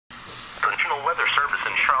National Weather Service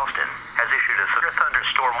in Charleston has issued a severe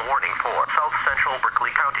thunderstorm warning for South Central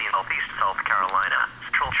Berkeley County and Southeast South Carolina,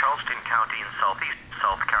 Central Charleston County and Southeast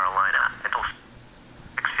South Carolina until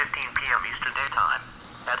 6:15 p.m. Eastern Daytime.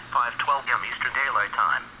 At 5:12 p.m. Eastern Daylight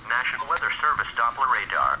Time, National Weather Service Doppler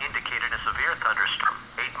radar indicated a severe thunderstorm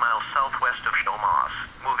 8 miles southwest of Shomas,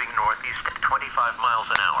 moving northeast at 25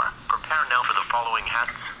 miles an hour. Prepare now for the following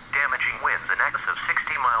hazards. Damaging winds in excess of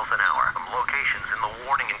 60 miles an hour from locations in the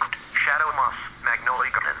warning include Shadow Moss,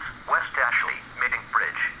 Magnolia Gardens, West Ashley, Midding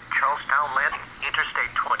Bridge, Charlestown Landing,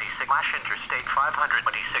 Interstate 26/Interstate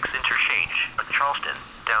 526 interchange, Charleston,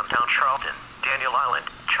 downtown Charleston, Daniel Island,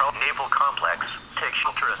 Charleston Naval Complex. Take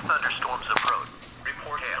shelter as thunderstorms approach.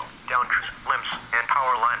 Report hail, down trees, limbs, and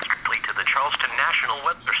power lines strictly to the Charleston National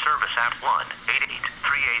Weather Service at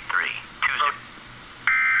 1-888-383-20.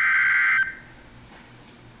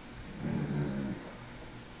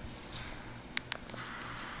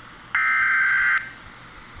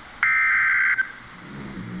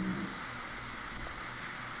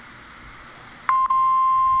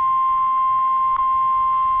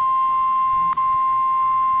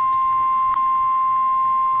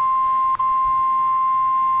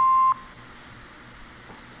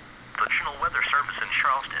 Weather Service in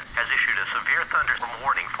Charleston has issued a severe thunderstorm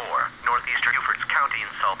warning for northeastern Beaufort County and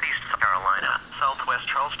Southeast South Carolina, southwest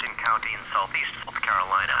Charleston County and Southeast South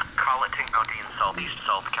Carolina, Colleton County and Southeast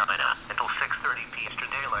South Carolina until 6:30 p.m. Eastern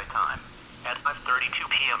Daylight Time. At 5:32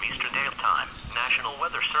 p.m. Eastern Daylight Time, National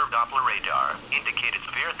Weather Service Doppler radar indicated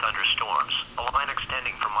severe thunderstorms, a line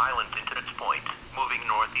extending from island into its point, moving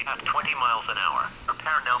northeast at 20 miles an hour.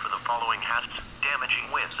 Prepare now for the following hazards. Damaging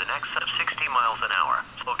winds in excess of 60 miles an hour.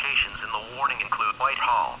 Locations in the warning include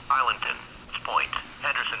Whitehall, Islandton, Point,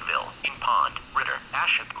 Hendersonville, King Pond, Ritter,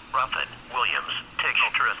 Ashen, Ruffin, Williams. Take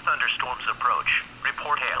shelter as thunderstorms approach.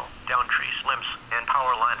 Report hail, down trees, limbs, and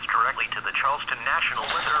power lines directly to the Charleston National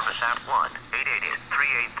Weather Service at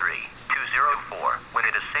 1-888-383-2024 when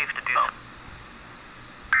it is safe to do so.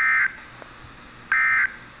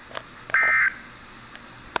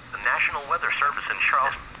 The National Weather Service in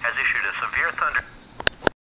Charleston has issued a severe thunder